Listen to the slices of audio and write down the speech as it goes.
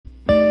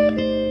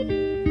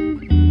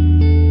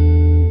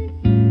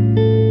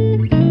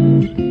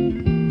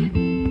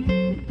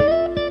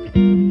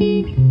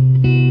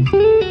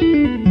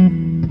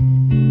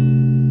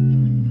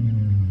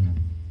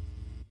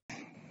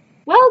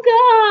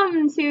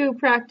to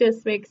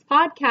Practice Makes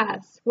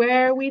Podcasts,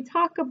 where we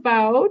talk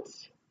about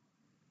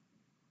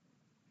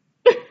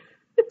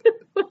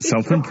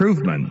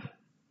self-improvement.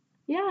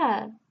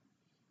 Yeah.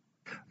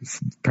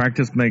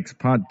 Practice Makes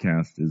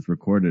Podcast is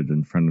recorded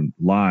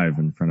live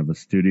in front of a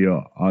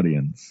studio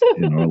audience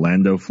in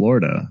Orlando,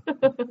 Florida.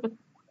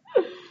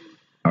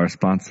 Our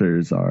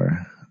sponsors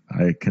are,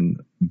 I can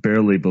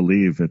barely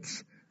believe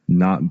it's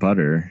Not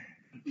Butter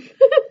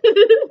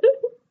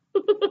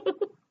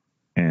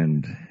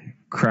and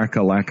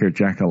Crack-a-Lacquer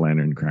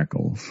Jack-o'-lantern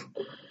Crackles.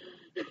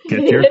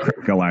 Get your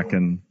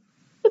crack-a-lackin'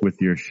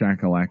 with your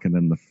shack-a-lackin'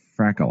 and the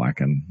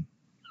frack-a-lackin'.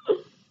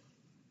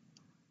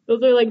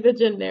 Those are like the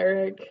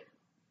generic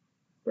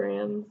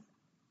brands.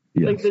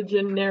 Yes. Like the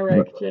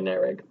generic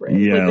brands.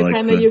 Yeah, like the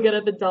kind that you get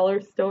at the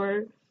dollar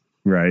store.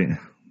 Right.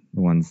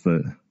 The ones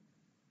that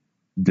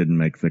didn't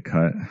make the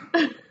cut.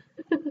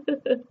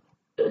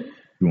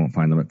 You won't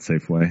find them at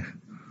Safeway.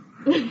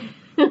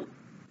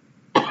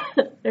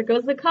 There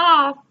goes the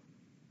cough.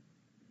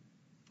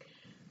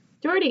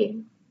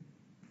 Jordy.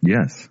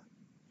 Yes.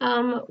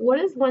 What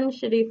is one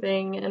shitty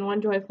thing and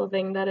one joyful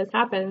thing that has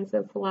happened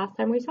since the last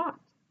time we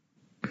talked?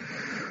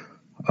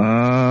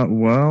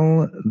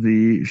 Well,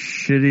 the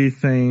shitty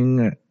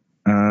thing,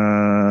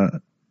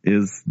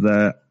 is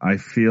that I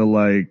feel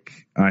like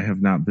I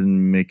have not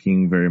been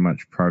making very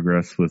much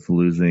progress with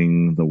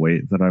losing the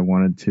weight that I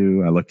wanted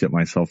to. I looked at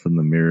myself in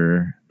the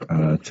mirror,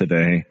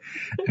 today,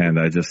 and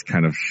I just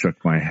kind of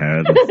shook my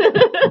head.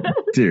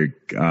 Dear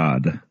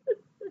God.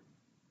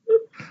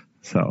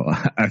 So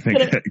I think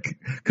it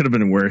could have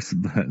been worse,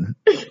 but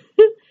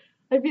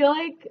I feel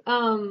like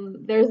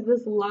there's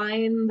this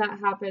line that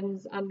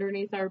happens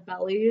underneath our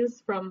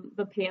bellies from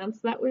the pants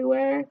that we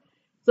wear.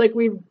 It's like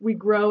we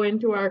grow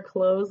into our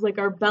clothes. Like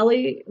our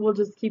belly will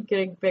just keep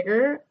getting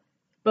bigger,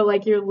 but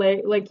like your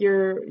leg, like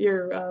your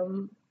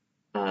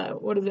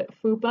what is it,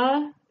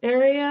 fupa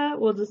area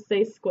will just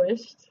stay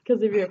squished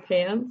because of your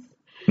pants.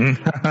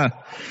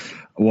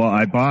 Well,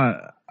 I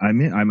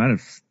might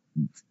have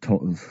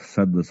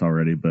said this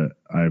already, but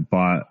I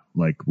bought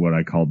like what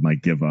I called my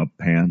give up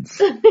pants.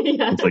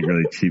 Yeah. It's like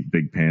really cheap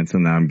big pants,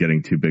 and now I'm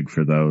getting too big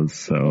for those.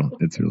 So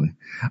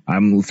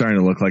I'm starting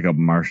to look like a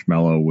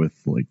marshmallow with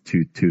like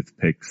 2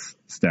 toothpicks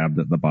stabbed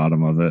at the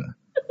bottom of it.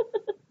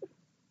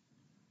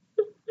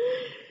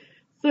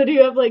 So do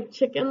you have like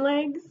chicken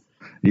legs?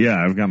 Yeah,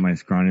 I've got my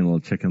scrawny little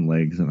chicken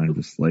legs, and I'm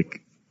just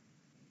like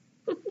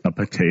a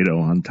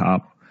potato on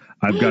top.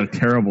 I've got a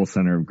terrible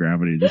center of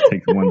gravity. It just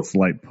takes one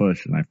slight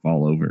push and I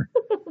fall over.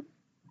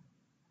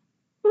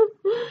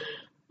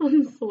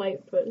 One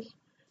slight push.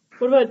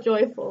 What about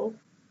joyful?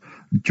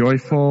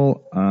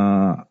 Joyful,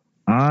 I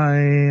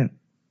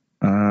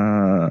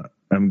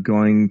am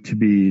going to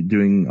be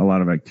doing a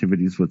lot of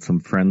activities with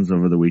some friends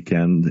over the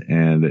weekend,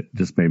 and it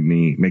just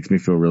makes me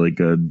feel really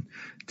good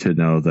to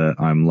know that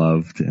I'm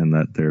loved and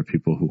that there are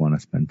people who want to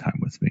spend time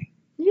with me.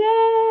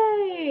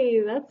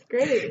 Yay! That's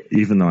great.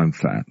 Even though I'm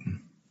fat.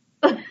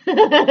 Are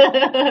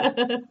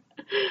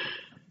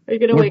you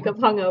going to wake up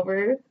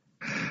hungover?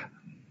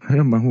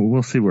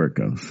 We'll see where it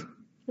goes.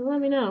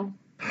 Let me know.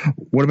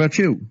 What about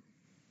you?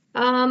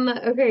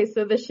 Okay,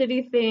 so the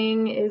shitty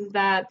thing is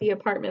that the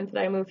apartment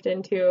that I moved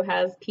into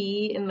has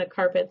pee in the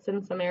carpets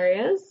in some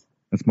areas.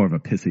 That's more of a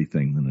pissy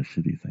thing than a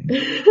shitty thing.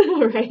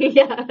 Right,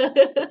 yeah.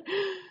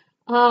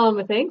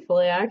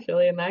 Thankfully,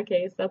 actually, in that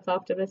case, that's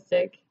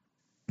optimistic.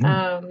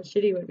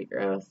 Shitty would be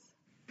gross.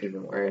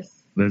 Even worse.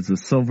 There's a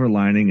silver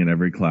lining in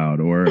every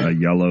cloud, or a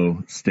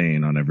yellow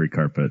stain on every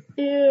carpet.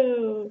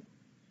 Ew.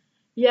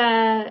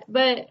 Yeah,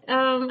 but,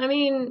 I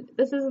mean,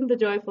 this isn't the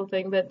joyful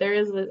thing, but there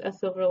is a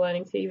silver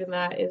lining to even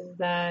that, is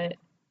that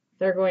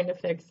they're going to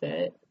fix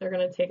it. They're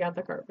going to take out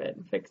the carpet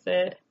and fix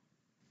it,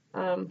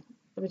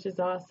 which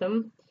is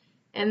awesome.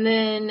 And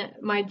then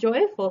my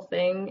joyful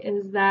thing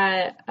is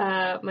that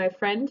my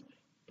friend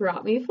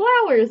brought me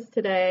flowers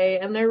today,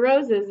 and they're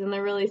roses, and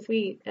they're really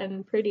sweet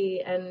and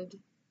pretty, and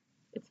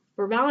it's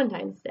for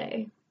Valentine's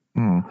Day.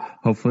 Oh,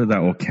 hopefully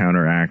that will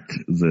counteract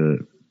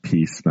the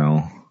pea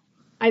smell.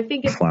 I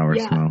think it's flower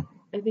smell.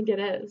 I think it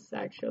is,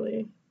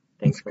 actually.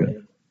 Thankfully. That's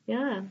good.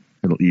 Yeah.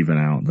 It'll even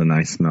out the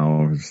nice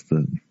smell versus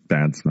the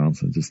bad smell,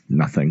 so just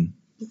nothing.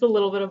 Just a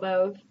little bit of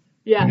both.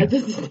 Yeah.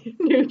 Just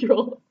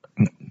neutral.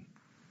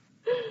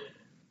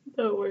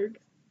 That works.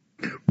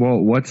 Well,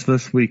 what's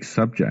this week's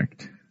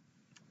subject?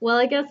 Well,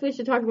 I guess we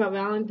should talk about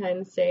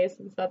Valentine's Day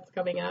since that's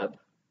coming up.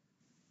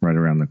 Right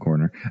around the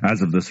corner.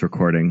 As of this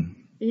recording.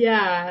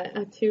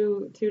 Yeah,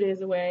 2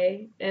 days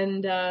away.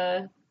 And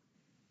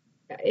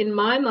in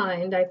my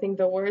mind, I think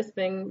the worst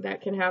thing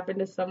that can happen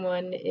to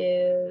someone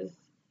is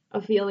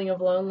a feeling of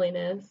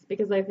loneliness,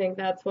 because I think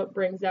that's what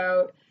brings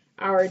out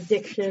our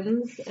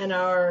addictions and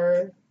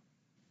our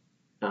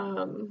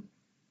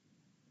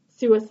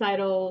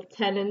suicidal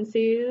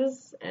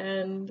tendencies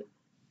and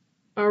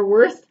our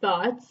worst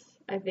thoughts.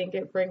 I think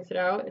it brings it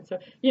out. It's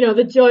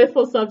the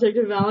joyful subject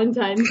of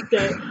Valentine's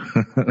Day.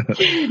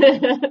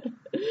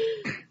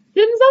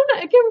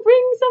 It can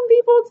bring some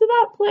people to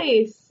that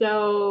place,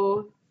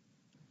 so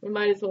we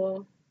might as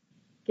well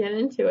get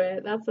into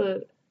it.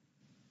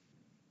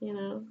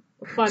 a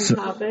fun So,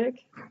 topic.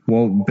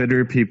 well,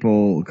 bitter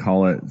people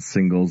call it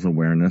Singles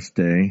Awareness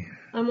Day.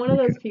 I'm one of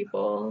those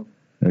people.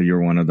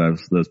 You're one of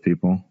those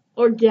people.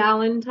 Or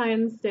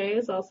Galentine's Day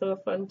is also a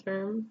fun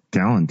term.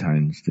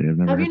 Galentine's Day. I've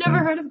never Have you heard never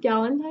that. heard of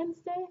Galentine's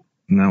Day?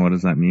 No, what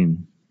does that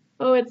mean?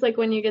 Oh, it's like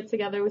when you get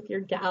together with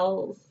your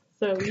gals.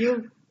 So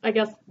you, I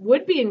guess,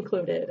 would be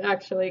included,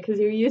 actually, because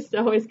you used to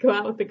always go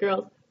out with the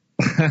girls.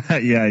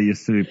 Yeah, I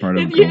used to be part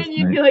of And you, girls' and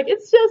you'd night. be like,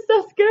 it's just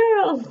us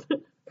girls.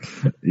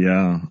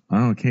 Yeah.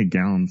 Oh, okay,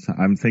 gallons.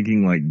 I'm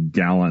thinking like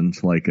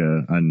gallons, like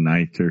a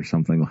night or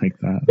something like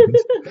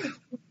that.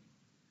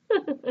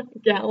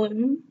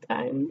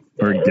 Galentine's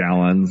Or Day.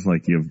 gallons,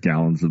 like you have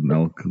gallons of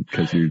milk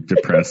because you're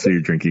depressed, so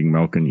you're drinking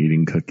milk and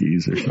eating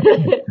cookies or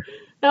something.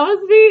 That was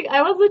me.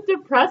 I wasn't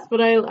depressed, but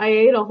I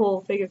ate a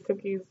whole thing of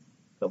cookies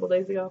a couple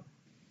days ago.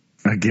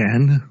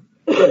 Again?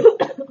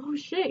 Oh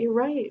shit, you're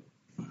right.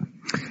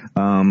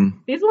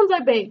 These ones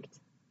I baked.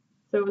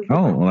 So it was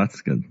Oh, well,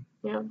 that's good.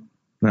 yeah.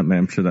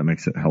 I'm sure that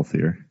makes it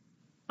healthier.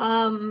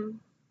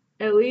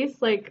 At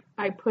least like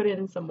I put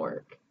in some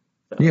work.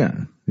 So. Yeah,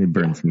 you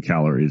burn Yeah. some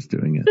calories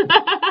doing it.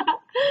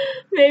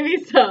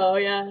 Maybe so,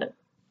 yeah.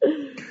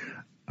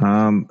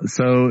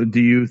 So do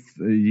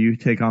you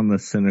take on the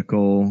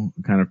cynical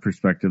kind of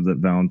perspective that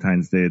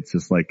Valentine's Day, it's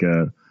just like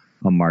a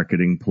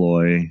marketing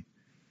ploy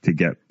to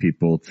get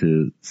people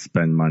to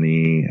spend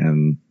money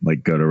and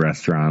like go to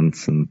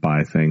restaurants and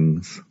buy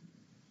things?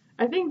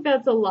 I think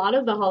that's a lot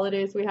of the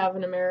holidays we have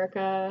in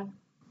America,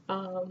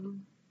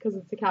 because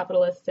it's a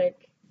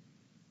capitalistic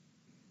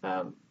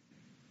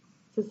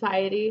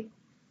society.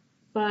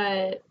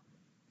 But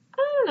I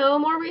don't know,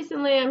 more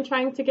recently I'm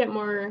trying to get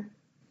more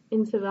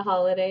into the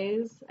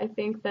holidays. I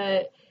think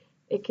that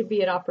it could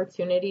be an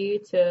opportunity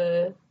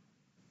to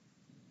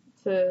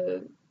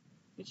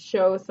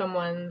show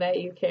someone that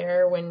you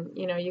care when,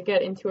 you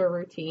get into a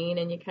routine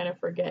and you kind of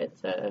forget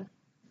to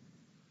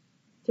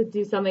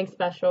do something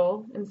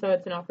special. And so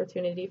it's an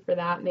opportunity for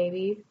that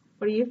maybe.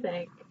 What do you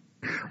think?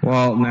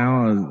 Well,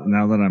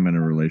 now that I'm in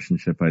a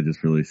relationship, I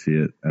just really see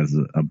it as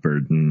a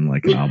burden,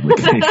 like an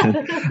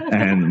obligation.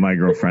 And my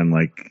girlfriend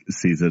like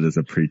sees it as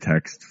a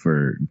pretext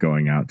for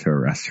going out to a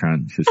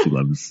restaurant because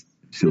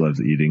she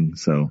loves eating.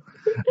 So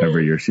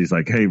every year she's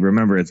like, "Hey,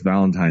 remember it's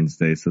Valentine's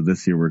Day, so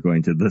this year we're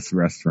going to this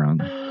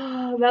restaurant."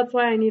 That's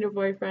why I need a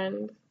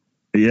boyfriend.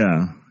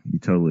 Yeah, you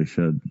totally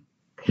should.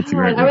 It's a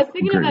God, I was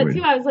thinking of great that way.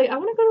 too. I was like, I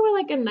want to go to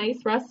like a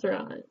nice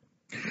restaurant.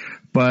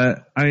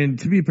 But I mean,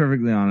 to be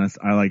perfectly honest,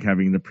 I like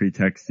having the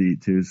pretext to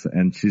eat too.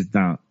 And she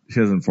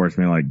doesn't force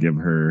me to like give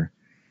her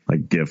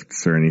like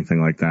gifts or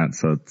anything like that.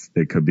 So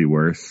it could be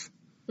worse.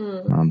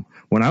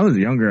 When I was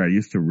younger, I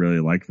used to really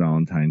like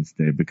Valentine's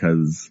Day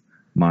because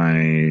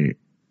my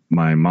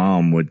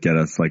mom would get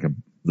us like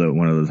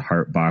one of those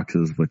heart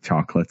boxes with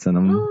chocolates in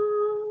them.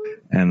 Oh,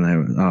 And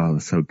it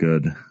was so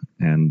good.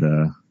 And,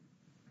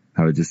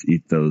 I would just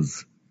eat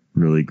those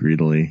really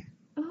greedily.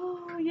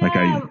 oh Like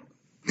yeah.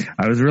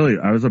 I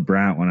was a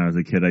brat when I was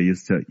a kid. I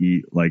used to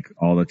eat like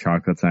all the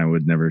chocolates and I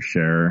would never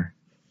share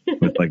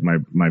with like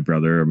my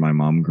brother or my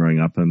mom growing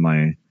up. And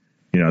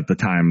at the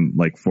time,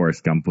 like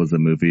Forrest Gump was a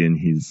movie and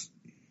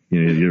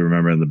you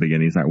remember in the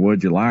beginning, he's like,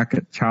 "Would you like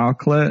a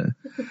chocolate?"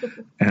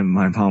 And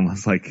my mom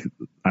was like,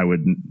 that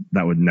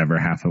would never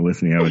happen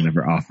with me. I would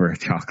never offer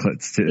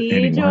chocolates to See,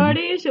 anyone.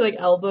 Jordy? She like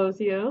elbows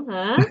you,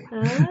 huh?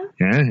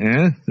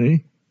 Yeah,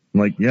 see? I'm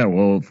like, yeah,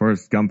 well,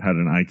 Forrest Gump had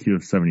an IQ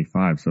of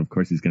 75, so of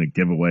course he's going to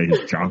give away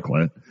his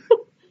chocolate.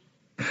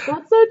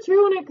 That's so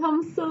true when it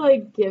comes to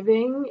like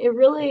giving.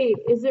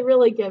 Is it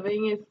really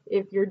giving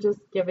if you're just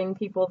giving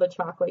people the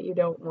chocolate you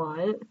don't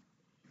want?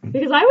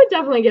 Because I would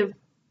definitely give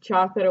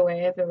chocolate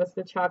away if it was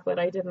the chocolate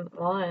I didn't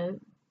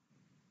want.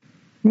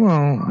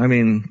 Well, I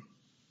mean,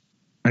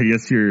 I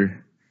guess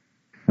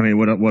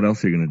what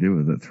else are you going to do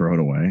with it? Throw it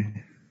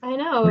away? I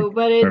know, Like,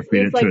 but or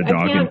feed it's it to like a I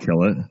dog and can't.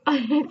 kill it?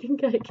 I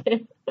think I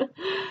can't.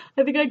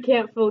 I think I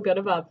can't feel good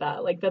about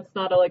that. Like that's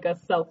not like a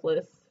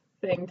selfless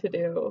thing to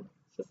do.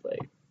 It's just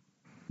like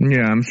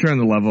Yeah, I'm sure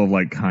the level of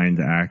like kind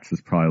acts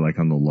is probably like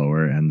on the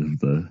lower end of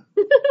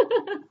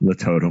the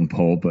totem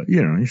pole, but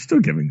you're still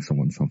giving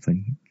someone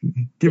something.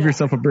 Give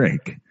yourself a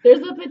break.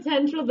 there's a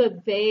potential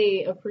that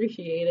they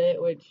appreciate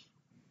it, which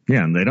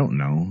Yeah, and they don't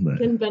know that.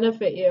 can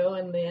benefit you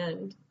in the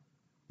end.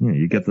 Yeah,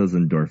 you get those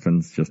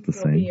endorphins just the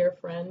They'll be same. your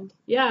friend.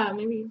 Yeah,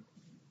 maybe.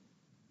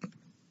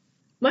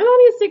 My mom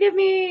used to give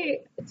me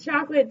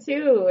chocolate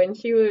too, and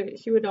she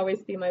would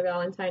always be my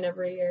Valentine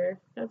every year.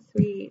 That's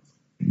sweet.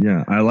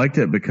 Yeah, I liked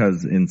it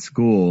because in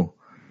school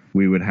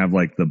we would have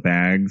like the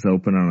bags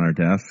open on our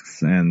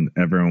desks and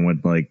everyone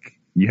would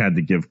you had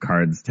to give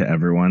cards to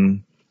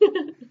everyone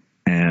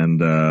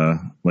and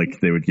like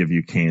they would give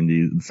you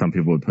candy. Some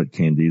people would put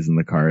candies in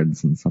the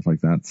cards and stuff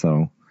like that.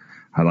 So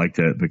I liked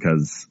it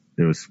because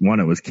it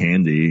was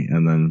candy,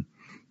 and then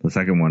the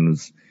second one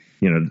was,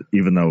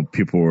 even though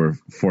people were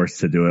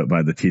forced to do it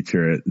by the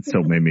teacher, it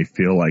still made me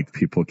feel like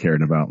people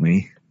cared about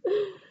me.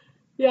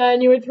 Yeah,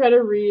 and you would try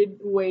to read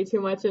way too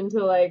much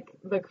into like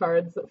the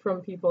cards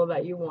from people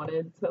that you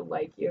wanted to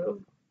like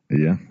you.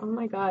 Yeah. Oh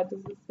my god,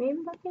 does this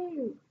mean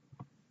that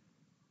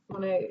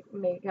want to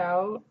make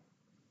out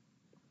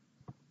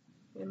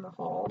in the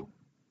hall.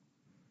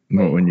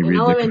 But when you In read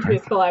elementary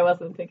the school, I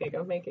wasn't thinking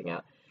of making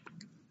out.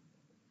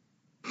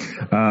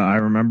 I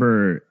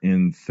remember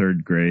in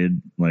third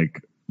grade,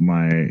 like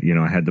I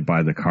had to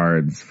buy the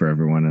cards for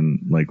everyone,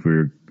 and like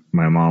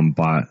my mom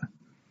bought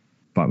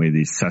me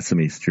these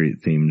Sesame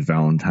Street themed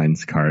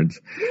Valentines cards.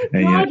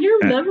 And God,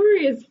 your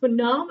memory is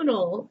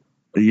phenomenal.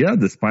 Yeah,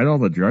 despite all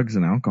the drugs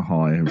and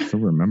alcohol, I still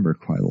remember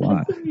quite a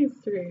lot. Sesame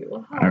Street,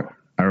 wow.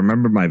 I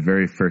remember my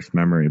very first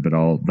memory, but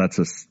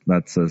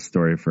that's a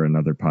story for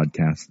another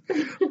podcast.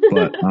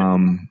 But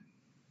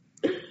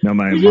no,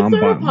 my mom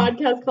bought a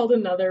podcast called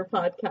Another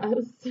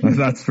Podcast.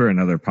 That's for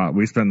another pod.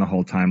 We spend the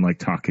whole time like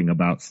talking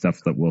about stuff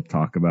that we'll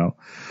talk about.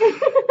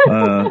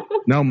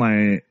 No,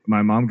 my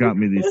mom got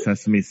me these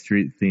Sesame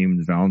Street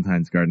themed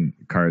Valentine's garden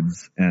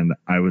cards, and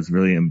I was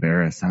really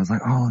embarrassed. I was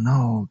like, oh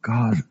no,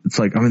 God. It's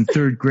like, I'm in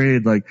third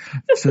grade, like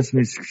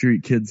Sesame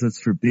Street kids,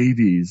 that's for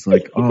babies.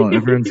 Like, oh,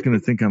 everyone's going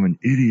to think I'm an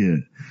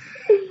idiot.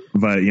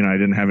 But, I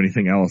didn't have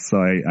anything else, so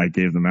I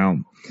gave them out.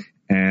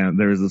 And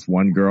there was this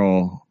one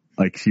girl,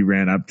 like she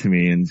ran up to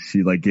me and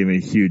she like gave me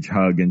a huge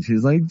hug, and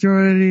she's like,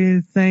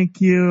 Jordy, thank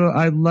you.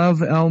 I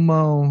love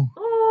Elmo.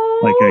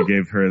 Like I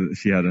gave her,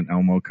 she had an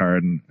Elmo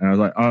card, and I was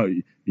like, oh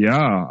yeah,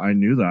 I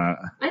knew that.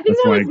 That's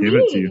why I gave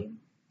it to you.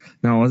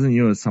 No, it wasn't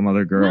you. It was some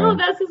other girl. No,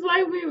 that's just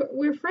why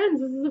we're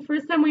friends. This is the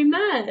first time we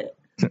met.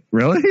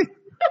 Really?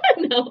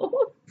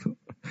 No.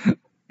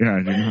 Yeah,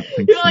 I did not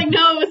think You're so. like,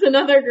 no, it was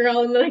another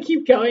girl, and then I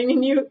keep going,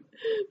 and you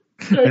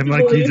start and to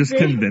like you just me.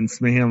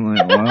 convinced me. I'm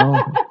like,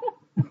 well.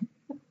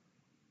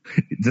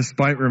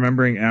 Despite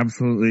remembering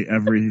absolutely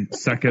every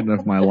second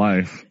of my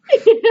life,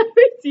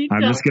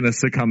 I'm just going to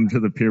succumb to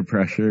the peer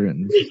pressure.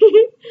 And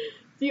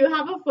Do you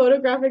have a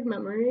photographic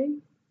memory?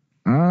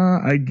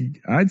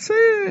 I'd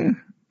say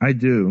I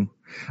do.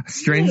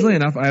 Strangely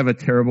enough, I have a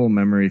terrible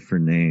memory for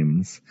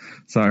names.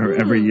 So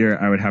every year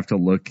I would have to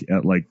look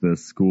at like the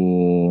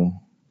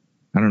school,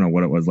 I don't know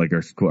what it was, like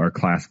our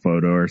class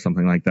photo or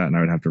something like that, and I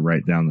would have to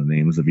write down the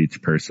names of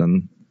each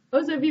person.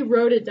 Oh, so if you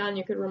wrote it down,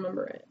 you could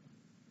remember it.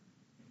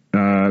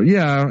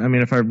 Yeah, I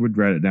mean, if I would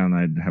write it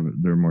down,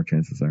 there are more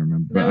chances I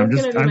remember. But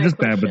I'm just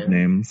bad with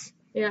names.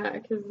 Yeah,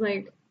 because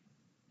like,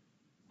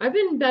 I've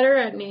been better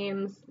at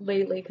names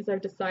lately because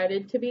I've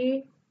decided to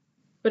be,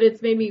 but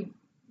it's made me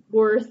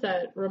worse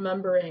at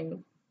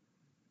remembering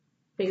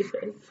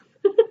faces.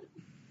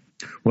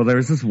 Well, there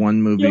was this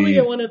one movie. You only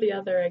get one or the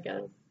other, I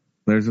guess.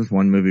 There's this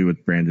one movie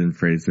with Brandon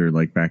Fraser,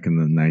 like back in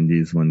the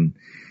 90s, when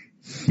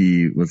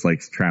he was like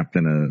trapped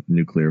in a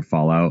nuclear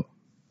fallout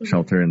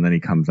shelter, and then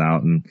he comes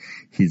out and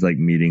he's like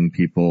meeting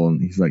people,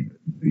 and he's like,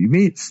 you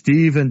meet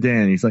Steve and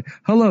Dan. He's like,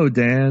 hello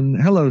Dan,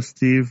 hello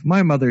Steve.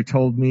 My mother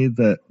told me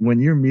that when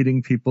you're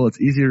meeting people, it's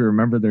easier to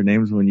remember their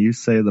names when you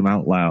say them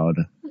out loud.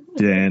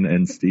 Dan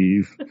and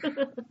Steve.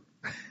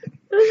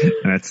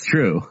 And that's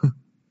true.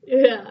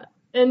 Yeah,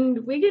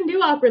 and we can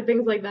do awkward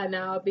things like that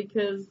now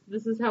because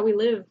this is how we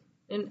live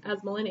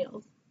as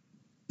millennials.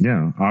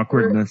 Yeah,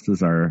 awkwardness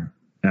is our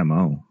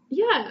MO.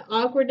 Yeah,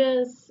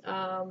 awkwardness.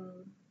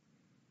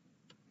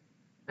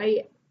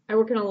 I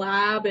work in a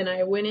lab, and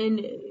I went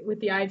in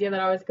with the idea that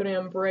I was going to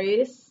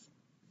embrace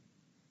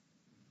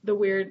the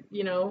weird,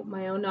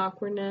 my own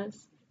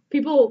awkwardness.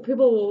 People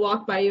will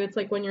walk by you. It's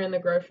like when you're in the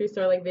grocery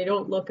store, like they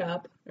don't look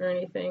up or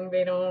anything.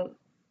 They'll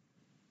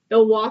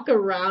walk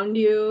around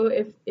you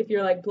if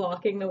you're like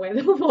blocking the way.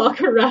 They'll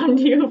walk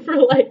around you for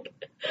like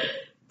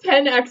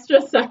 10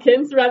 extra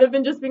seconds rather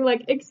than just being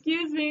like,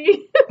 excuse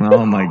me.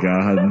 Oh my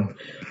God.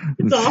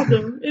 It's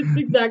awesome. It's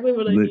exactly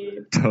what I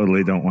need.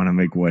 Totally don't want to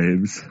make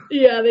waves.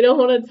 Yeah, they don't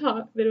want to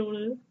talk. They don't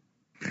want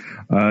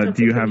to.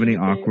 Do you have any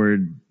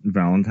awkward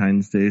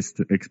Valentine's Day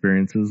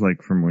experiences,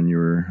 like from when you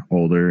were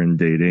older and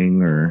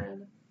dating,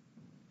 or?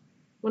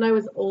 When I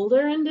was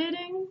older and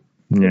dating?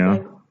 Yeah.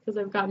 Because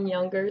I've gotten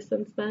younger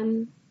since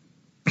then.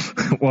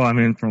 Well, I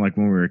mean, from like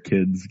when we were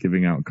kids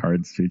giving out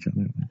cards to each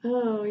other.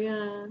 Oh,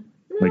 yeah.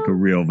 Like a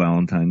real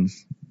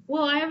Valentine's.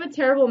 Well, I have a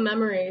terrible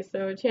memory,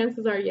 so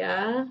chances are,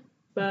 yeah,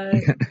 but...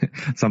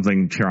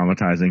 Something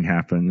traumatizing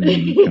happened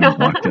and you kind of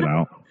blocked it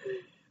out.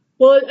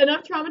 Well,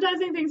 enough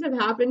traumatizing things have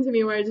happened to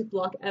me where I just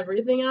block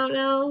everything out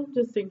now,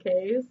 just in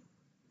case.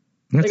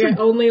 I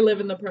only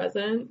live in the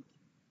present.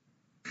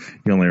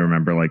 You only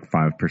remember like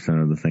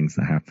 5% of the things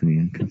that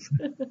happened to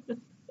you.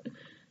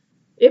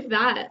 If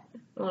that,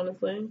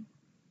 honestly.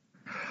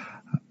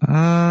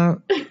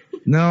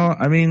 No,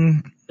 I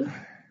mean...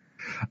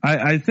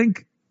 I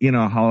think,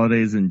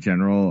 holidays in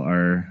general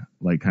are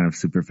like kind of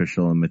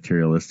superficial and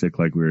materialistic,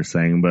 like we were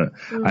saying, but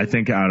I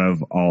think out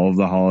of all of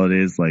the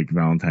holidays, like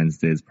Valentine's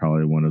Day is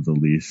probably one of the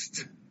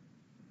least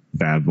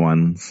bad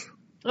ones.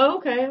 Oh,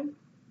 okay.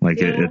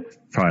 Like it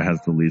probably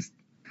has the least,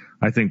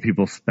 I think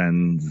people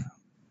spend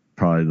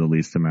probably the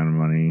least amount of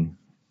money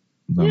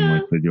than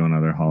like they do on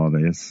other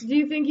holidays. Do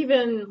you think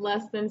even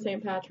less than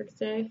St. Patrick's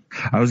Day?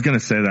 I was going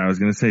to say that. I was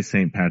going to say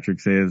St.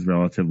 Patrick's Day is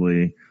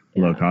relatively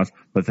low cost,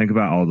 but think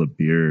about all the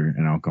beer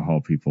and alcohol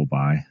people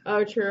buy.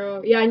 Oh,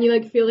 true. Yeah, and you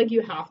like feel like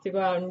you have to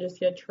go out and just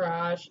get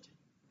trashed.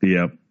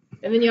 Yep.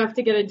 And then you have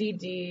to get a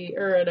DD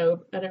or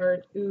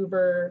an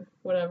Uber,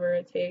 whatever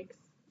it takes.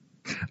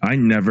 I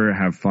never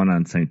have fun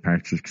on St.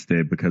 Patrick's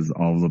Day because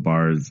all the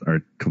bars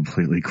are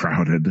completely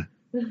crowded.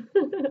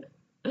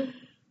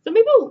 Some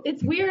people,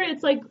 it's weird.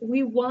 It's like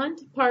we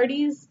want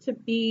parties to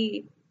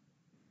be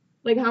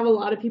like have a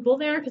lot of people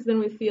there because then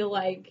we feel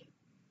like,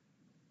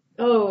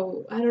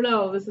 oh, I don't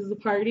know, this is a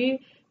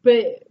party.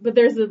 But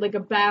there's like a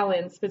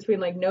balance between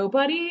like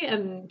nobody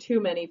and too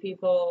many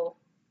people,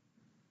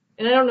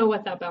 and I don't know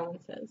what that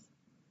balance is.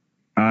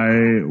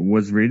 I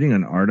was reading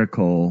an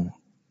article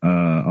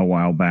a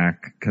while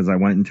back because I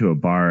went into a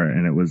bar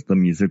and the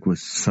music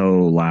was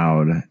so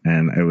loud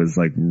and it was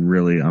like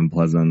really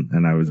unpleasant,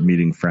 and I was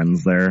meeting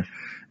friends there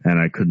and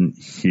I couldn't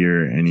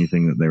hear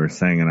anything that they were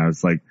saying, and I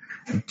was like,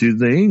 do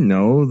they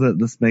know that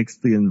this makes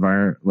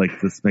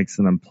this makes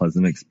an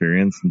unpleasant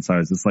experience? And so I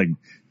was just like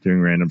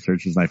doing random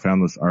searches and I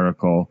found this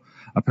article.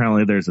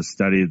 Apparently there's a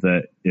study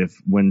that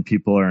when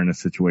people are in a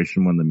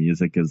situation when the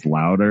music is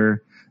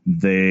louder,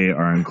 they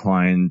are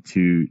inclined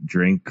to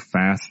drink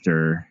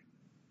faster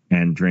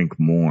and drink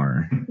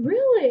more.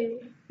 Really?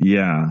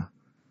 Yeah.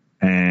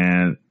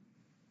 And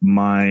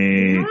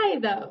why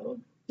though?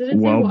 Did it say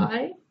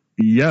why?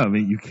 Yeah, I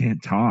mean, you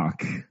can't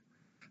talk.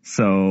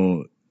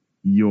 So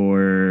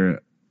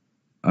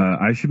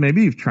I should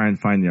maybe try and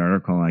find the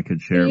article and I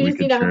could share it. You just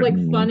need to have like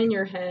fun in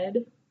your head,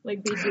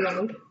 like be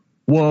drunk.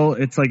 Well,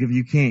 it's like if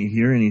you can't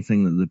hear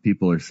anything that the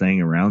people are saying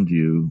around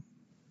you,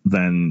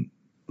 then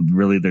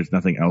really there's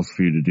nothing else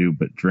for you to do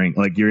but drink.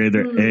 Like you're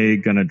either A,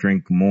 gonna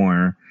drink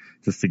more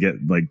just to get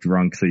like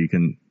drunk so you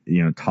can,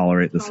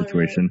 tolerate the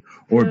situation,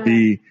 or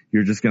B,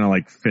 you're just gonna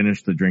like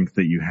finish the drink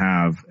that you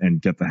have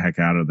and get the heck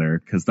out of there.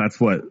 Cause that's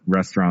what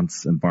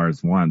restaurants and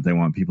bars want. They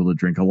want people to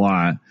drink a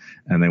lot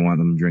and they want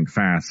them to drink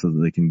fast so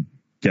that they can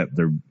get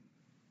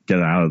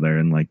out of there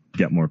and like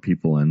get more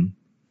people in.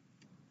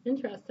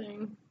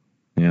 Interesting.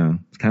 Yeah.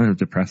 It's kind of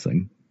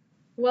depressing.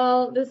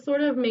 Well, this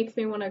sort of makes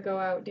me want to go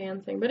out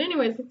dancing. But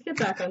anyways, let's get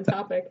back on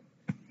topic.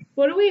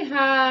 What do we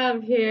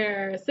have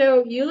here?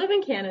 So you live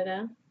in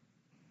Canada.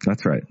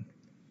 That's right.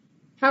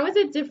 How is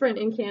it different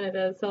in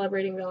Canada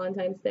celebrating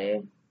Valentine's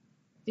Day?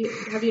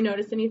 Have you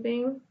noticed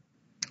anything?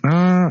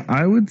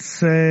 I would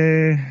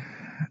say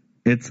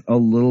it's a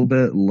little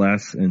bit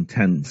less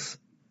intense,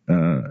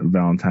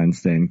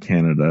 Valentine's Day in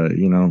Canada,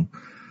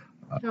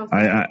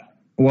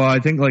 I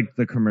think like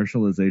the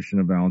commercialization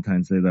of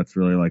Valentine's Day, that's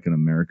really like an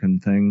American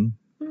thing.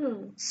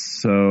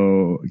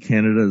 So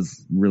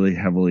Canada's really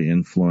heavily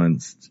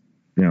influenced,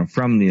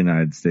 from the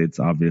United States,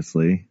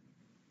 obviously,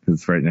 because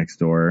it's right next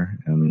door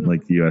and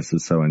like the US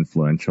is so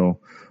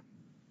influential.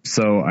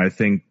 So I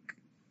think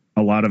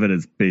a lot of it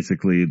is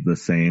basically the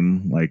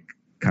same, like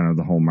kind of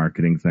the whole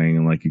marketing thing.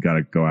 And like, you got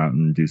to go out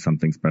and do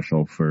something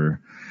special for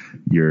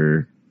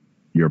your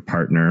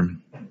partner.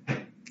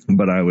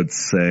 But I would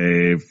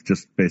say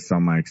just based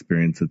on my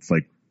experience, it's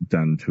like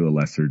done to a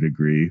lesser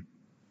degree.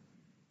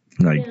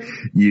 Like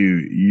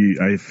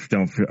I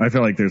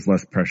feel like there's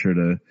less pressure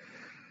to,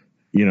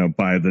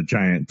 buy the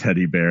giant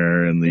teddy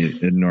bear and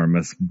the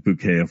enormous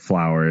bouquet of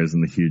flowers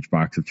and the huge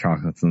box of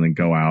chocolates and then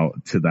go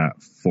out to that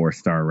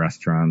 4-star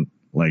restaurant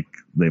like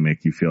they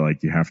make you feel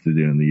like you have to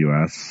do in the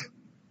US.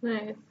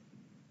 Nice.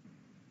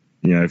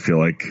 Yeah, I feel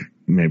like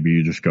maybe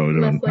you just go to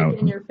less like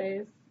in your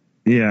face.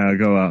 Yeah,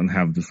 go out and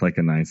have just like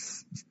a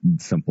nice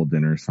simple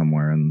dinner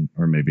somewhere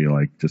or maybe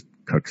like just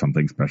cook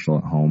something special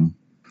at home.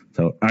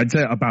 So I'd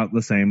say about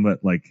the same,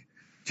 but like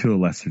to a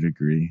lesser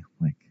degree.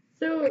 Like.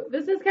 So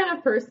this is kind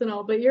of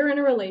personal, but you're in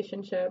a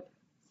relationship.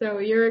 So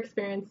your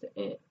experience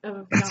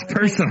of That's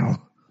personal.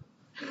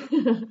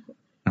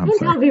 Don't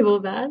tell people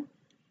that.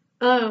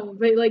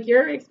 But like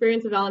your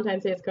experience of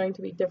Valentine's Day is going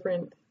to be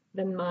different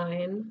than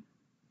mine.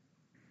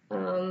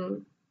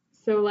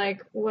 So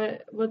like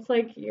what's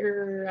like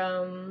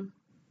your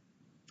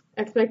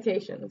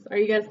expectations? Are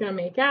you guys gonna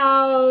make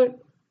out?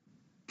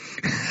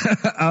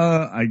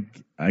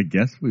 I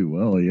guess we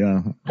will,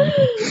 yeah.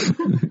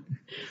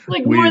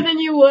 Like more than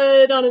you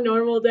would on a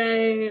normal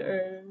day,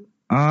 or?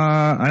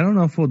 I don't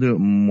know if we'll do it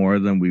more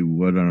than we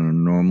would on a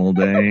normal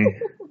day.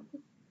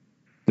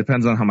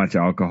 Depends on how much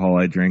alcohol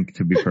I drink,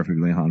 to be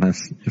perfectly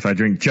honest. If I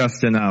drink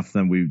just enough,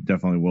 then we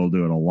definitely will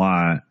do it a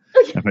lot.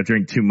 If I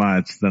drink too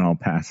much, then I'll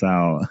pass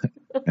out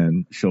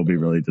and she'll be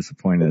really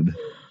disappointed.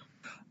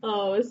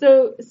 Oh,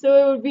 so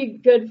it would be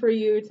good for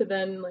you to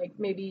then like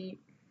maybe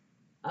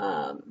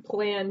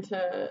plan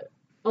to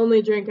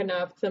only drink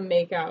enough to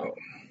make out.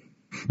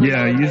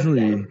 Yeah,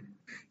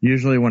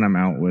 usually when I'm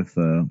out with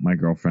my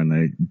girlfriend,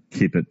 I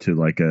keep it to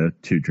like a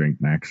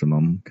 2-drink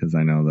maximum because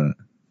I know that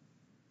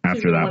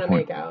after that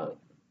point, make out.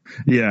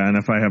 Yeah, and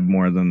if I have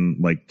more than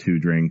like 2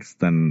 drinks,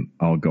 then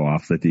I'll go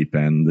off the deep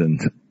end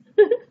and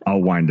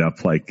I'll wind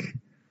up like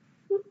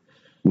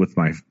with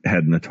my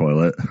head in the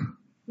toilet.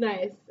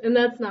 Nice, and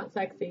that's not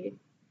sexy.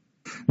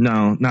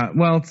 No, not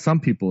well. Some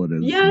people it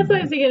is. Yeah, that's what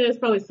I was thinking. There's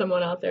probably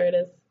someone out there it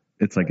is.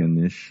 It's like a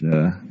niche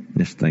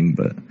thing,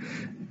 but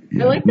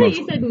yeah, I like that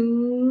you said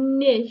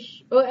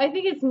niche. Well, I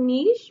think it's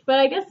niche, but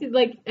I guess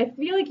like I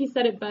feel like you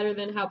said it better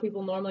than how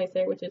people normally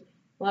say it, which is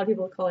A lot of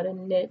people call it a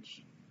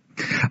niche.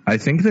 I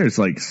think there's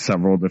like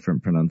several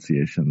different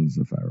pronunciations,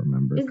 if I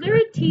remember Is there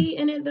a T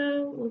in it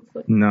though? Let's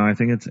look. No, I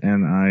think it's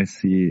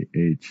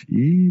Niche.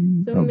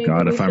 So Oh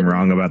God, if I'm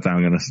wrong about that,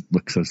 I'm gonna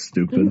look so I'm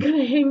stupid.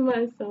 gonna hang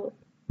myself.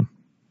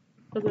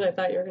 That's what I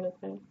thought you were gonna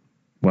say.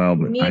 Well,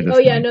 but I just oh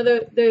yeah, no,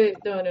 no.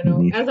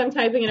 Niche. As I'm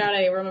typing it out,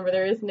 I remember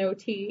there is no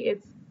T.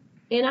 It's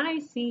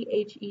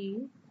Niche.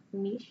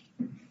 Niche.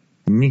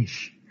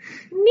 Niche.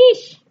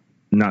 Niche.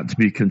 Not to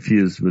be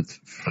confused with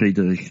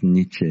Friedrich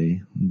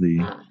Nietzsche,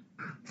 the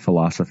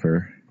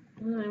philosopher.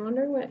 I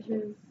wonder what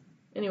his.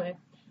 Anyway,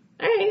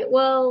 all right.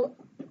 Well,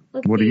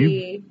 let's What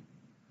see.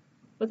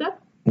 What's up?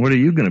 What are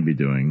you going to be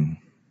doing?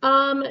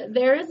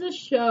 There is a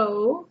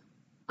show.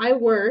 I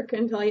work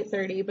until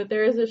 8:30, but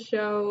there is a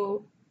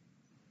show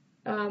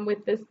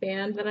with this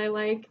band that I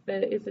like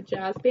that is a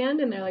jazz band,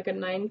 and they're like a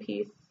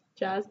 9-piece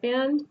jazz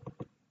band.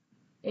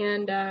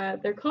 And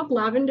they're called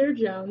Lavender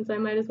Jones. I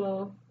might as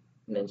well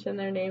mention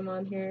their name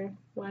on here.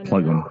 Why not?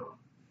 Plug them.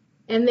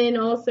 And then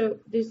also,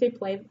 did you say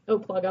play? Oh,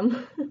 plug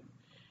them.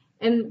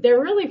 And they're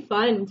really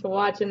fun to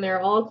watch, and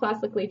they're all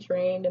classically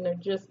trained, and they're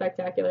just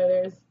spectacular.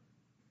 There's,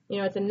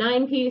 it's a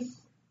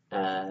 9-piece.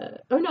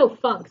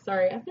 Funk.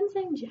 Sorry, I've been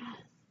saying jazz.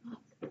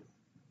 Fuck.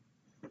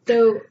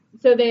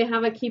 So they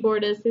have a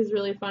keyboardist who's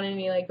really fun, and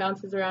he like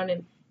bounces around,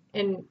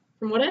 and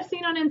from what I've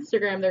seen on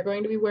Instagram, they're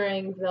going to be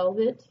wearing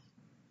velvet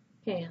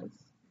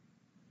pants.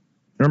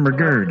 Remember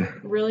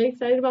Gerd. Really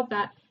excited about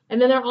that.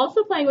 And then they're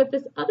also playing with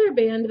this other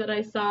band that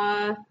I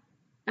saw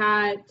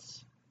at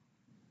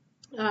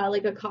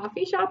like a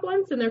coffee shop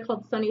once, and they're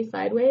called Sunny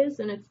Sideways,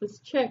 and it's this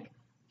chick.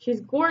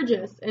 She's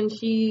gorgeous, and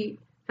she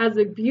has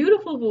a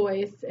beautiful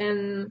voice,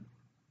 and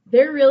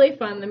they're really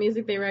fun. The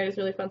music they write is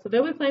really fun. So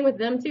they'll be playing with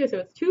them too. So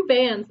it's 2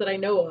 bands that I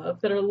know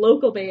of that are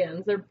local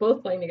bands. They're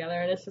both playing together,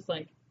 and it's just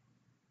like,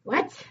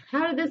 what?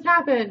 How did this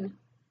happen?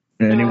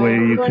 Any way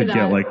you could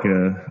get like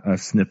a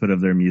snippet of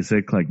their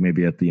music, like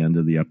maybe at the end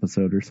of the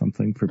episode or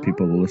something for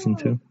people to listen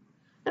to?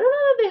 I don't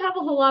know if they have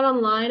a whole lot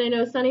online. I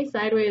know Sunny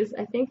Sideways,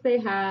 I think they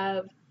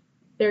have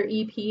their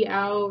EP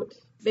out.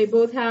 They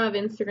both have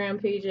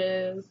Instagram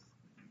pages.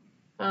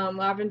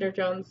 Lavender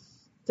Jones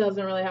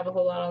doesn't really have a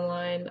whole lot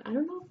online. I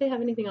don't know if they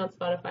have anything on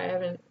Spotify.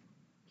 Can't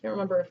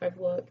remember if I've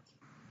looked.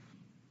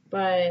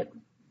 But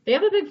they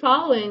have a big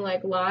following,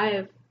 like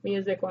live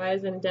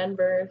music-wise in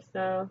Denver,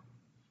 so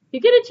if you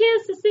get a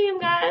chance to see them,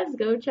 guys,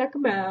 go check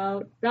them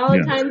out.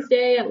 Valentine's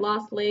Day at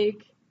Lost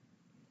Lake.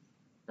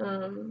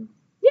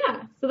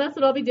 So that's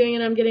what I'll be doing,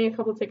 and I'm getting a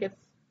couple tickets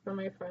for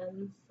my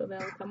friends, so they'll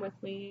come with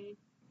me.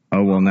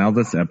 Oh, well, now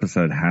this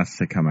episode has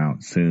to come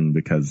out soon,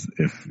 because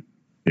if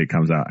it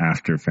comes out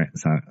after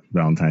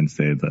Valentine's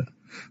Day, then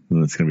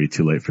it's going to be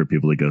too late for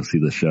people to go see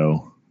the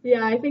show.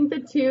 Yeah, I think the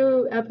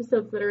 2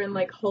 episodes that are in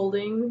like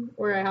holding,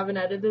 where I haven't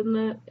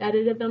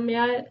edited them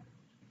yet,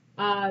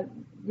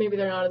 maybe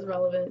they're not as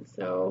relevant,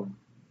 so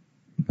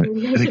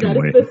maybe I should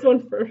edit this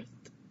one first.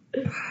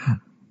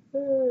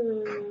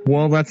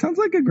 Well, that sounds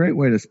like a great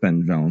way to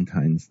spend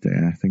Valentine's Day.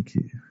 I think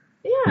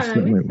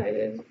I'm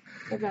excited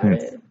about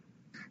it.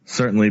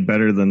 Certainly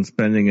better than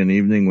spending an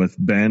evening with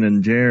Ben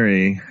and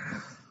Jerry.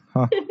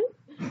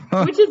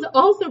 Which is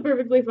also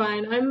perfectly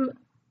fine.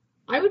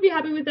 I would be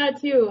happy with that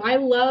too. I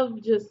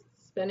love just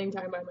spending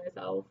time by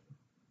myself.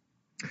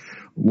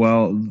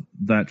 Well,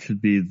 that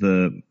should be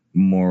the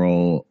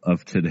moral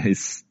of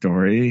today's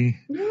story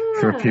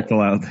for people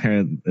out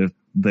there. If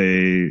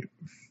they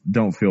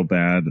don't feel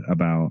bad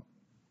about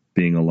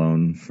being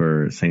alone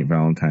for St.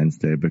 Valentine's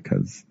Day,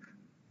 because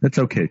it's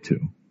okay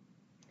too.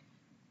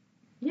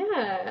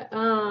 Yeah.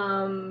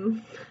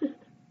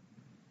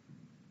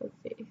 Let's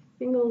see.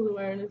 Singles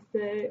Awareness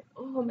Day.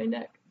 Oh, my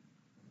neck.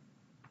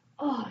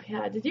 Oh,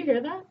 yeah. Did you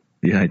hear that?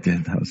 Yeah, I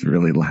did. That was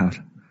really loud.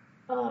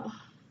 Oh.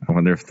 I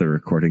wonder if the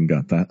recording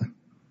got that.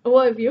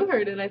 Well, if you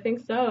heard it, I think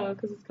so,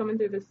 because it's coming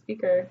through the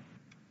speaker.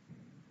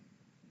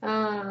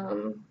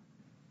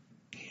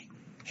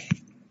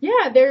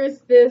 Yeah, there's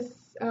this,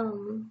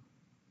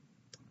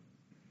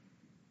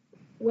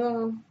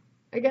 well,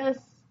 I guess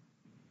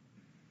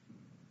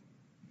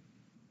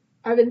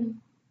I've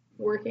been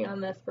working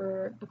on this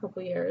for a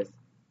couple years,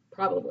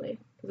 probably,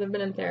 because I've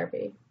been in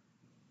therapy.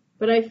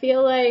 But I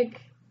feel like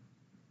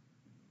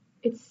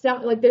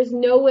there's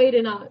no way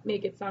to not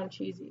make it sound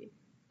cheesy.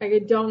 Like, I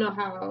don't know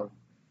how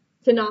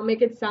to not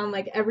make it sound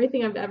like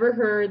everything I've ever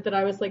heard that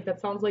I was like,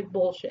 that sounds like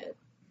bullshit.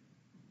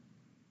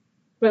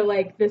 But,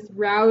 like, this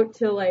route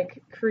to,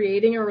 like,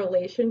 creating a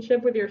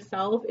relationship with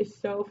yourself is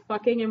so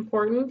fucking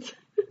important.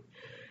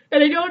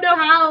 And I don't know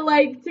how,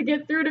 like, to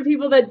get through to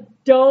people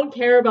that don't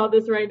care about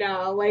this right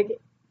now. Like,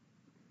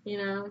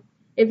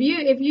 if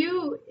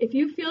you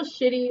feel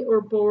shitty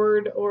or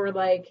bored or,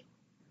 like,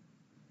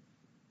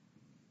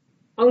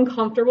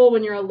 uncomfortable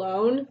when you're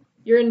alone,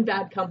 you're in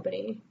bad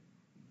company.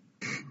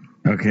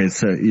 Okay,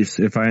 so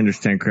if I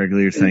understand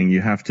correctly, you're saying you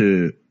have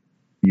to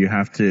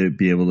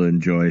be able to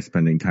enjoy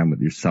spending time with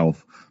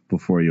yourself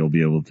before you'll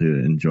be able to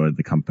enjoy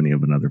the company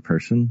of another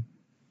person?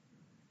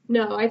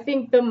 No, I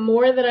think the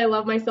more that I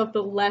love myself,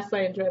 the less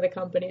I enjoy the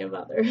company of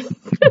others.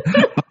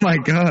 Oh my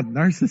God,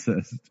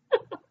 narcissist.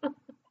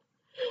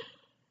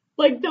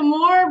 Like, the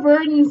more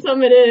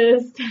burdensome it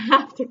is to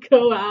have to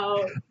go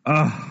out.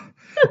 Oh,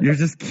 you're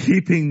just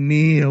keeping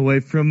me away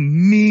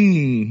from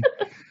me.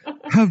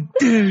 How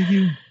dare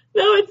you?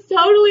 No, it's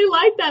totally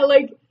like that.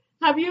 Like,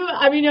 I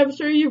mean, I'm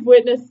sure you've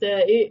witnessed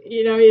it,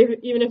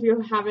 even if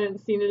you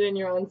haven't seen it in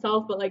your own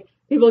self, but like,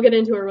 people get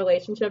into a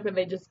relationship and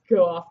they just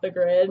go off the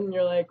grid, and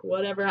you're like,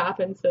 whatever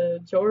happened to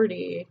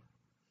Jordy?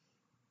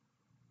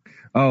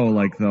 Oh,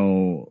 like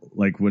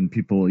when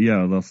people,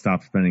 they'll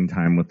stop spending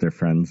time with their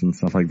friends and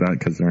stuff like that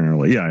because they're in a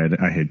relationship.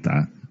 Yeah, I hate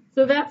that.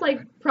 So that's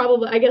like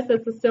probably, I guess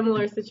that's a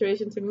similar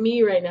situation to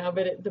me right now,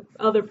 but the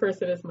other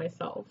person is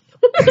myself.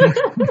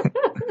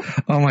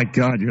 Oh my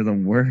God, you're the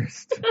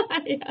worst.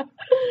 Yeah.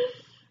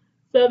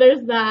 So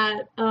there's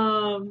that.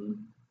 God,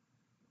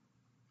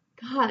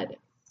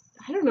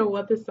 I don't know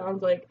what this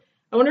sounds like.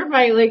 I wonder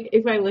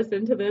if I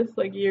listen to this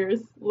like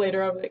years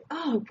later, I'm like,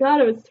 oh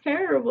God, it was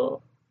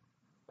terrible.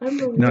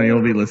 No,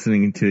 you'll be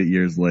listening to it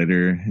years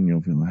later and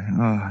you'll be like,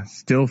 I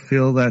still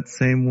feel that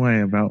same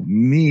way about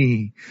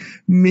me.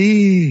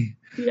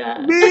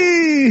 Yeah.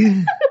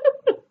 Me.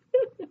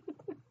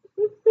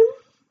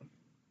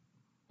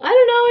 I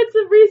don't know. It's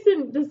a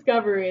recent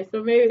discovery,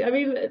 so maybe. I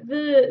mean,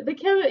 the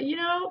Kevin.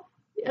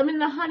 I'm in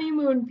the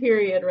honeymoon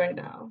period right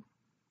now.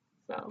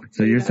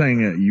 So you're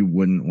saying that you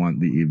wouldn't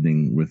want the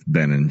evening with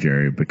Ben and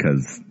Jerry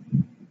because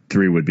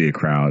 3 would be a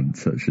crowd,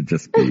 so it should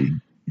just be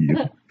you.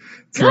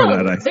 Throw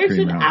that ice cream out. There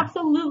should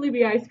absolutely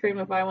be ice cream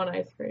if I want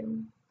ice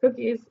cream.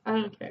 Cookies, I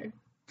don't care.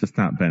 Just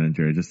not Ben and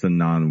Jerry, just a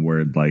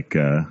non-word like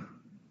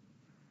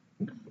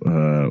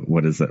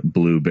what is that?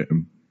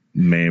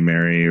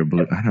 Mary or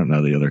Blue. I don't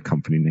know the other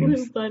company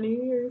names. Blue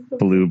Bunny or something.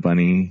 Blue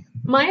Bunny.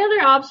 My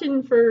other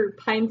option for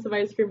pints of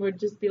ice cream would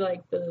just be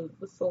like the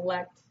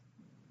select,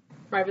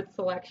 private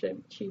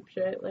selection, cheap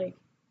shit. Like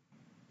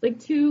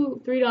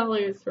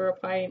 $2-3 for a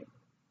pint.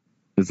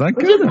 Is that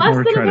good? Which is less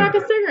than a pack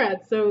of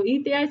cigarettes. So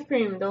eat the ice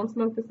cream. Don't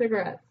smoke the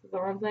cigarettes. That's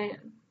all I'm saying.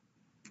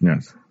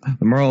 Yes.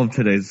 The moral of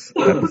today's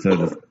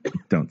episode is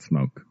don't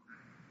smoke,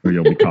 or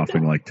you'll be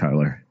coughing like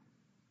Tyler.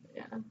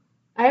 Yeah.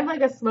 I have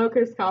like a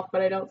smoker's cough,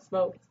 but I don't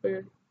smoke. It's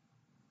weird.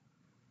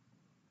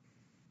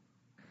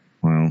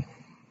 Well,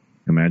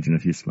 imagine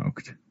if you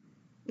smoked.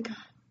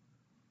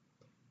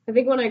 I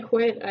think when I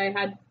quit, I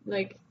had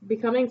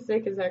becoming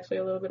sick is actually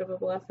a little bit of a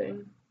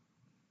blessing.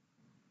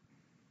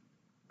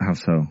 How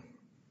so?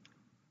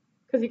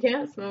 Because you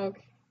can't smoke.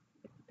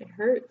 It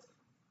hurts.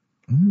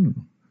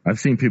 I've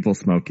seen people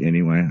smoke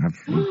ananyway.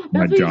 That's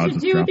what you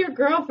should do with your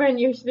girlfriend.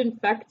 You should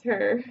infect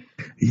her.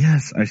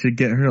 Yes, I should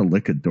get her to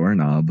lick a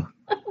doorknob.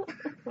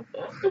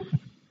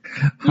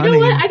 You know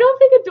what? I don't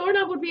think a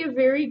doorknob would be a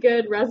very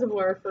good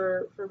reservoir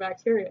for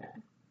bacteria.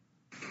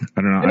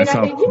 I don't know. I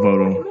think it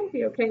might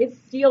be okay. It's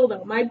steel,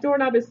 though. My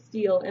doorknob is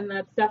steel, and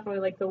that's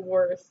definitely like the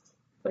worst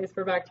place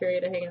for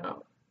bacteria to hang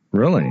out.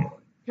 Really?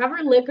 Have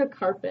her lick a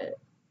carpet.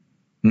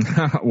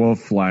 We'll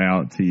fly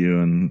out to you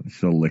and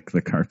she'll lick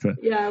the carpet.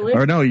 Yeah.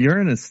 Or no,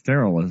 urine is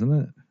sterile,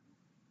 isn't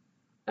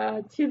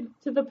it? To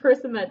the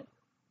person that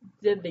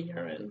did the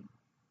urine.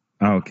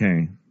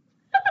 Okay.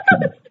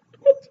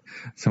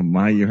 So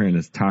my urine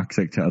is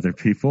toxic to other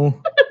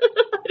people? I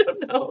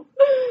don't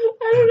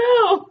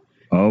know.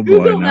 Oh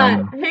Google boy,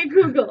 that. Hey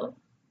Google.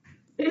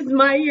 Is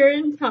my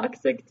urine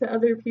toxic to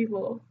other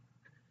people?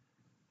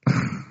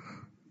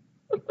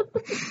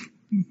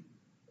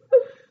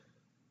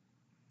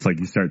 It's like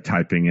you start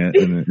typing it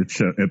and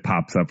it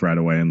pops up right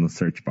away in the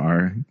search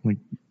bar. Like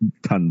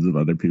tons of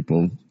other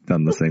people have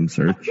done the same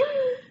search.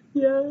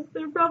 Yeah,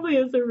 there probably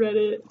is a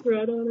Reddit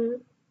thread on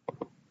it.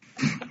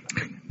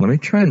 Let me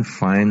try and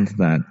find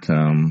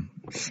that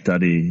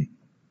study.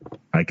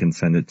 I can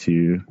send it to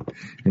you,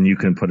 and you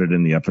can put it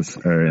in the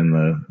episode or in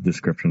the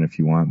description if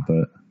you want.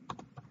 But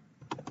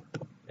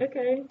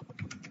okay.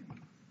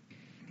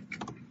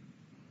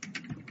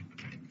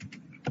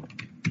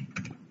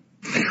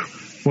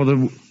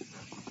 Well,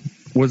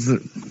 was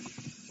it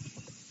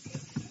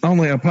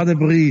only a pas de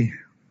bris?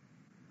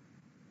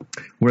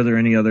 Were there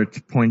any other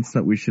points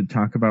that we should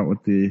talk about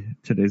with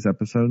today's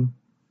episode?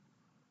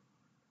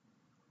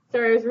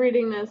 Sorry, I was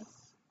reading this.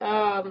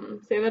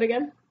 Say that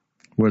again.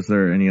 Was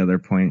there any other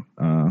point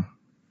that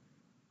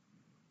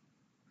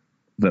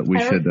we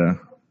should? I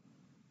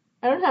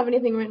don't have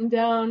anything written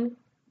down.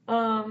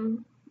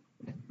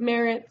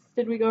 Merits.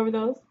 Did we go over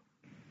those?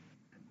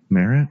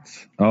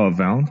 Merits? Oh,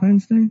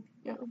 Valentine's Day?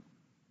 Yeah.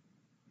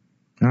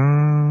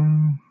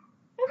 I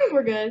think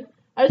we're good.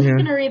 I was just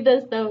going to read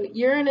this, though.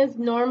 Urine is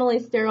normally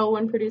sterile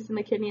when produced in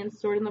the kidney and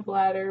stored in the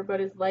bladder, but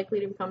is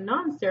likely to become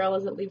non-sterile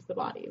as it leaves the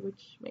body,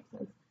 which makes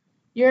sense.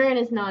 Urine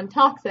is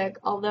non-toxic,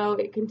 although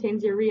it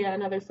contains urea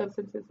and other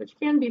substances which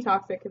can be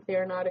toxic if they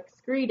are not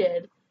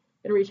excreted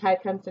and reach high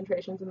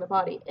concentrations in the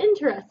body.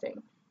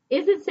 Interesting.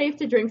 Is it safe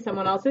to drink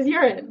someone else's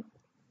urine?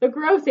 The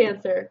gross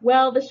answer.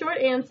 Well, the short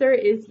answer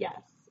is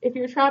yes. If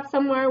you're trapped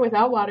somewhere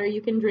without water,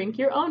 you can drink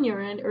your own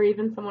urine or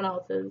even someone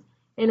else's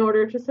in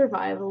order to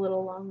survive a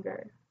little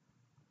longer.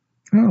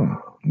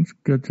 Oh, that's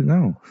good to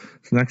know.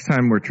 So next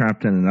time we're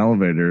trapped in an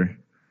elevator,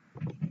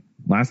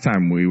 last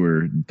time we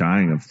were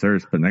dying of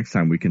thirst, but next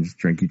time we can just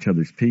drink each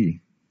other's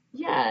pee.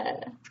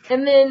 Yeah.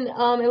 And then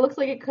it looks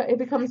like it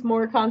becomes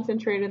more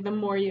concentrated the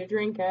more you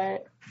drink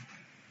it,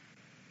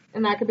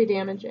 and that could be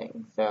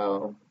damaging.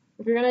 So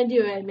if you're gonna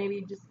do it,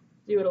 maybe just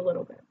do it a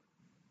little bit.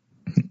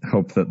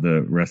 Hope that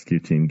the rescue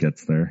team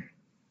gets there.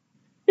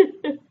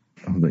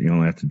 Hope that you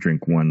only have to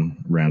drink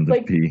one round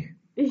of pee.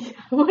 Yeah,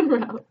 one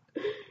round.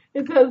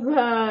 It says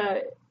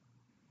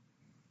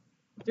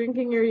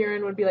drinking your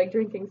urine would be like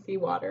drinking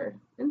seawater.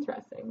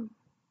 Interesting.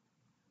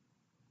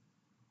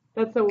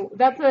 That's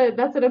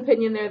an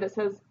opinion there that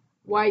says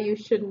why you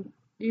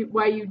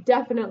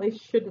definitely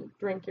shouldn't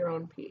drink your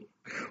own pee.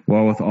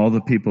 Well, with all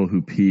the people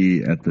who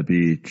pee at the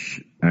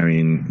beach, I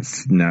mean,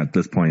 at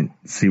this point,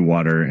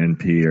 seawater and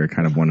pee are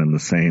kind of one and the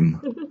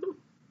same.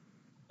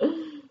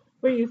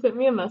 Wait, you sent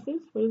me a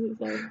message? What does it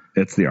say?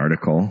 It's the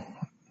article.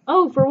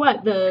 Oh, for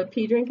what? The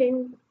pee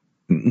drinking?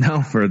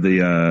 No, for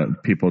the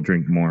people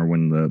drink more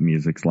when the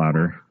music's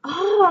louder.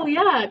 Oh,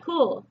 yeah,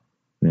 cool.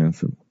 Yeah,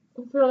 so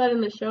We'll throw that in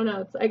the show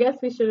notes. I guess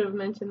we should have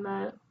mentioned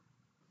that.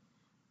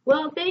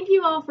 Well, thank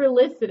you all for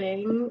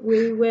listening.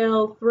 We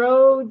will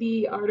throw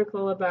the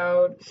article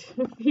about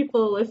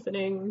people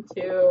listening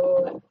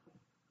to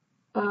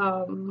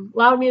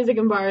loud music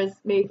in bars,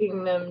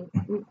 making them.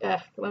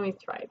 Let me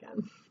try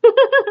again.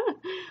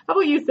 How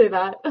about you say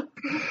that?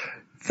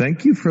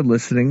 Thank you for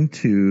listening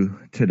to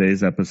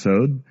today's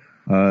episode.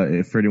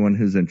 For anyone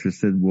who's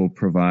interested, we'll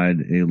provide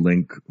a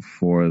link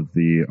for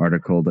the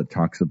article that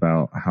talks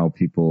about how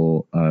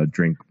people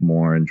drink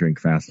more and drink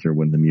faster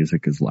when the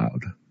music is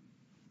loud.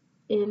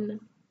 In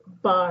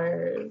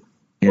bars.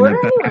 Or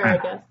anywhere, I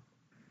guess.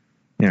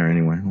 Yeah,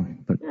 anywhere.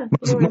 But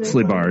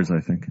mostly bars, I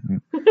think.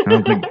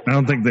 I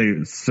don't think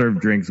they serve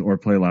drinks or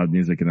play loud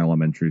music in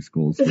elementary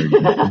schools. They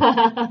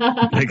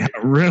got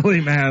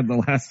really mad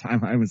the last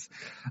time I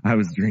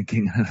was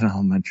drinking at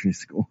elementary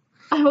school.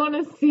 I want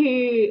to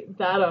see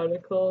that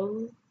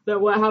article. So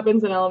what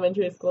happens in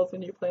elementary schools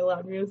when you play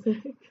loud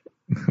music?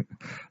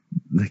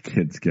 The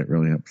kids get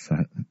really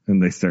upset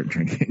and they start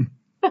drinking.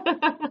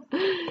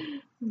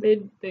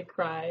 They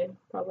cry,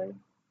 probably.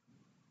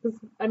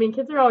 I mean,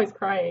 kids are always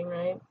crying,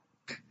 right?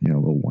 Yeah,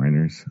 little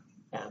whiners.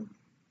 Yeah.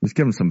 Just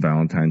give them some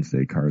Valentine's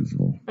Day cards. I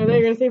thought you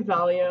were going to say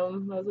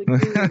Valium. I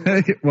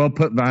was like, well,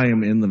 put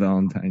Valium in the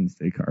Valentine's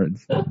Day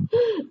cards.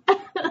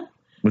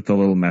 With the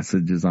little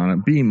messages on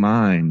it. Be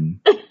mine.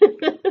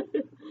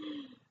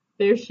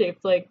 They're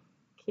shaped like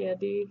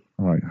candy.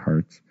 Oh, like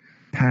hearts.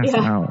 Pass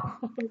out.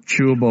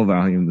 Chewable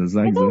Valium. Does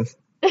that exist?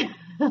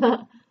 What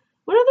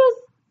are those?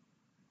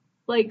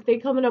 Like, they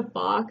come in a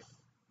box.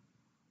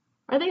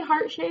 Are they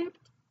heart-shaped?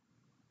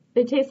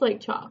 They taste like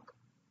chalk.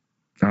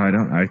 Oh,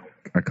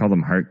 I call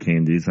them heart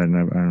candies. I don't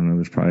know.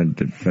 There's probably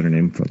a better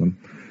name for them.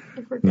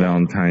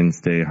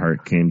 Valentine's Day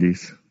heart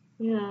candies.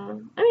 Yeah.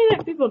 I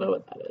mean, people know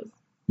what that is.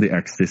 The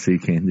ecstasy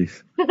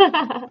candies. Okay,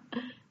 I'm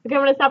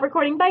going to stop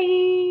recording.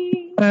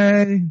 Bye.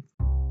 Bye.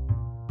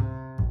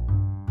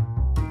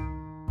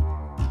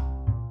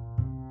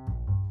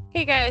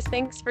 Hey guys,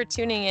 thanks for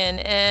tuning in,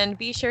 and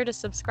be sure to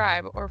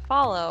subscribe or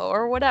follow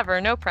or whatever,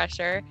 no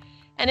pressure.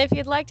 And if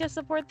you'd like to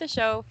support the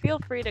show, feel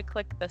free to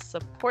click the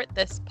Support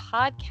This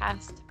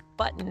Podcast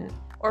button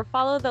or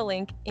follow the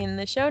link in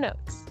the show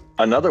notes.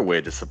 Another way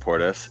to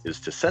support us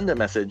is to send a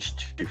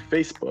message to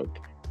Facebook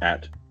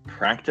at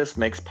Practice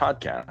Makes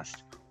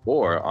Podcast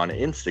or on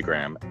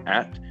Instagram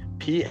at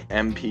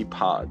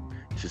PMPPod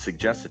to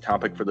suggest a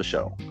topic for the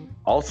show.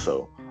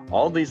 Also,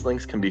 all these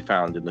links can be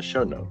found in the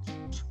show notes.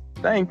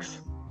 Thanks!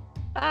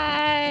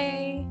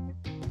 Bye!